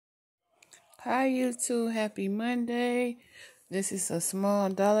Hi YouTube, happy Monday. This is a small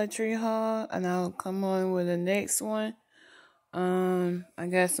Dollar Tree haul and I'll come on with the next one. I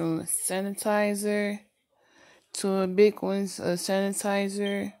got some sanitizer, two big ones of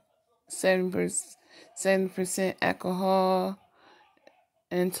sanitizer, 7% alcohol,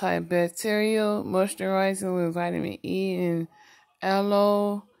 antibacterial, moisturizing with vitamin E and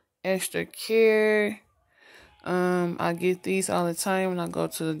aloe, extra care. I get these all the time when I go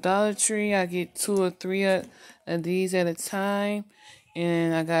to the Dollar Tree. I get 2 or 3 of these at a time.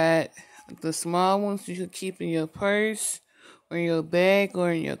 And I got the small ones you can keep in your purse or in your bag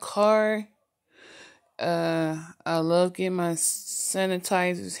or in your car. I love getting my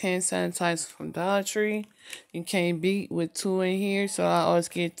sanitizers, hand sanitizers from Dollar Tree. You can't beat with 2 in here, so I always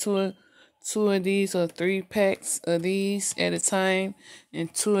get two of these or 3 packs of these at a time,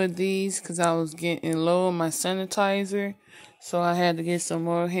 and 2 of these because I was getting low on my sanitizer, so I had to get some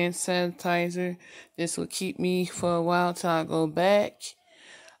more hand sanitizer. This will keep me for a while till I go back.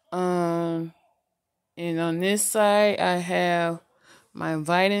 And on this side I have my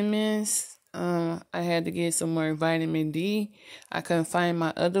vitamins. I had to get some more vitamin D. I couldn't find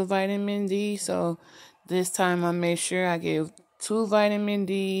my other vitamin D, so this time I made sure I gave 2 vitamin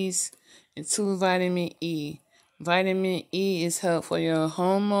Ds and 2 vitamin E. Vitamin E is help for your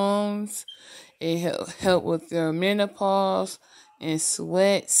hormones. It help with your menopause and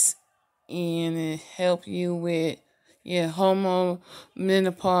sweats, and it help you with your hormone,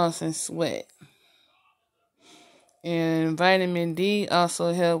 menopause, and sweat. And vitamin D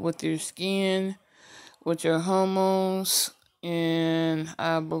also help with your skin, with your hormones, and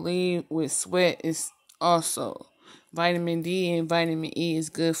I believe with sweat is also. Vitamin D and vitamin E is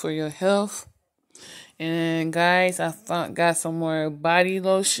good for your health. And guys, got some more body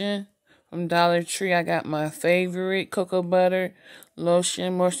lotion from Dollar Tree. I got my favorite cocoa butter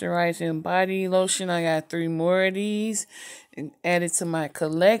lotion, moisturizing body lotion. I got 3 more of these and added to my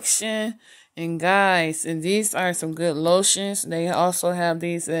collection. And guys, and these are some good lotions. They also have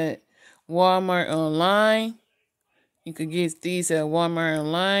these at Walmart online. You could get these at Walmart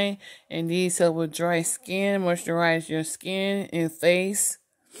online. And these help with dry skin, moisturize your skin and face.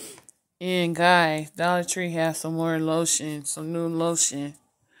 And guys, Dollar Tree has some more lotion, some new lotion.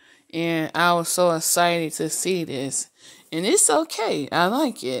 And I was so excited to see this. And it's okay. I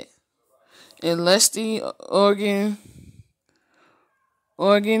like it. It lets the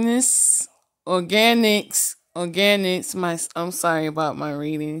I'm sorry about my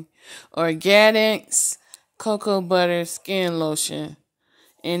reading. Organics cocoa butter skin lotion.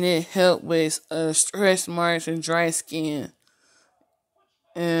 And it helped with stretch marks and dry skin.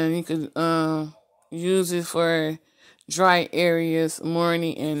 And you could use it for dry areas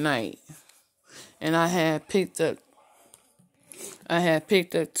morning and night. And I had picked up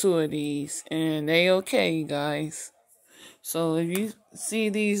 2 of these, and they okay, you guys. So if you see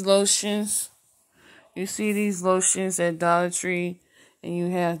these lotions at Dollar Tree, and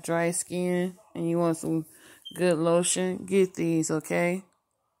you have dry skin and you want some good lotion, get these, okay?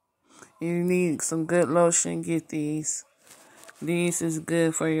 If you need some good lotion, get these. These is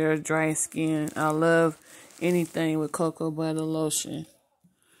good for your dry skin. I love anything with cocoa butter lotion.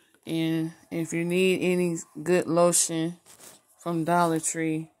 And if you need any good lotion from Dollar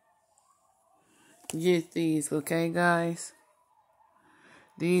Tree, get these, okay, guys?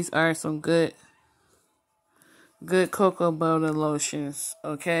 These are some good cocoa butter lotions,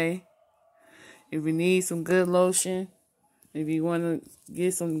 okay? If you need some good lotion, if you want to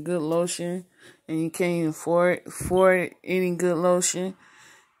get some good lotion and you can't afford any good lotion,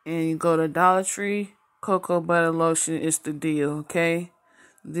 and you go to Dollar Tree, cocoa butter lotion is the deal, okay?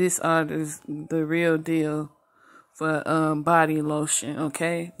 These are the real deal for body lotion,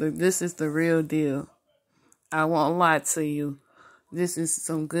 okay? This is the real deal. I won't lie to you. This is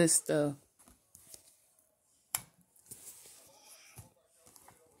some good stuff.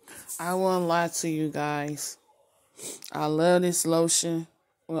 I won't lie to you guys. I love this lotion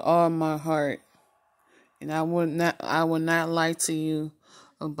with all my heart. And I would not lie to you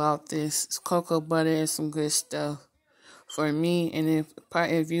about this. Cocoa butter is some good stuff for me. And if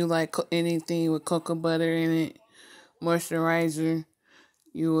you like anything with cocoa butter in it, moisturizer,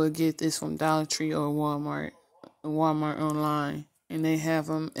 you will get this from Dollar Tree or Walmart online. And they have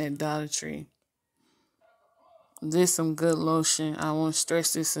them at Dollar Tree. This is some good lotion. I won't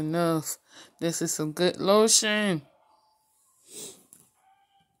stress this enough. This is some good lotion.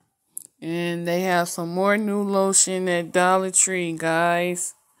 And they have some more new lotion at Dollar Tree,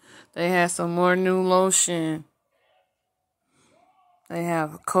 guys. They have some more new lotion. They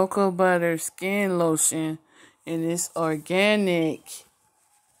have cocoa butter skin lotion. And it's organic.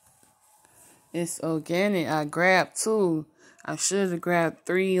 It's organic. I grabbed 2. I should have grabbed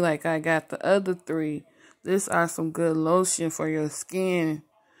 3 like I got the other 3. These are some good lotion for your skin.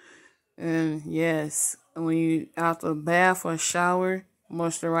 And yes, when you out the bath or shower,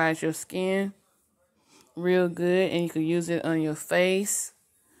 moisturize your skin real good, and you can use it on your face.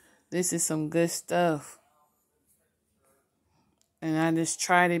 This is some good stuff. And I just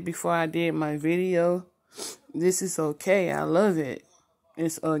tried it before I did my video. This is okay. I love it.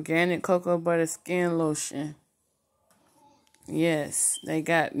 It's organic cocoa butter skin lotion. Yes, they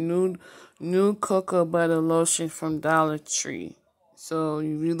got new cocoa butter lotion from Dollar Tree. So if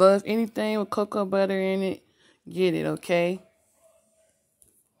you love anything with cocoa butter in it, get it, okay?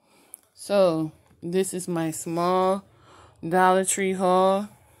 So this is my small Dollar Tree haul.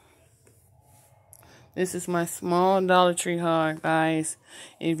 This is my small Dollar Tree haul, guys.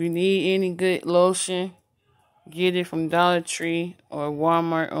 If you need any good lotion, get it from Dollar Tree or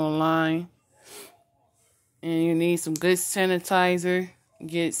Walmart online. And you need some good sanitizer,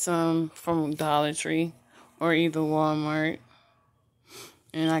 get some from Dollar Tree or either Walmart.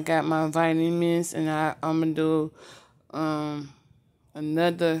 And I got my vitamins, and I'm going to do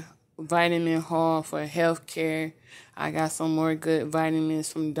another vitamin haul for healthcare. I got some more good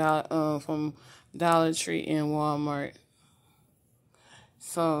vitamins from Dollar Tree and Walmart.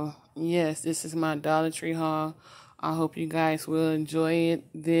 So, yes, this is my Dollar Tree haul. I hope you guys will enjoy it.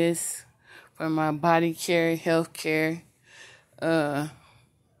 This for my body care, health care, to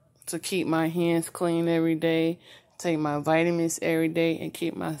keep my hands clean every day, take my vitamins every day, and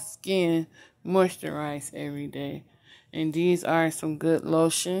keep my skin moisturized every day. And these are some good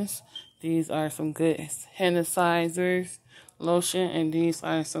lotions. These are some good sanitizers, lotion, and these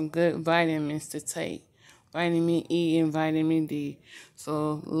are some good vitamins to take. Vitamin E and vitamin D.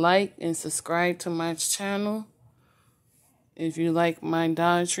 So like and subscribe to my channel. If you like my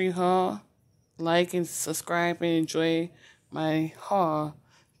Dollar Tree haul, like and subscribe and enjoy my haul.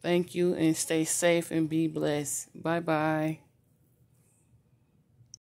 Thank you, and stay safe and be blessed. Bye-bye.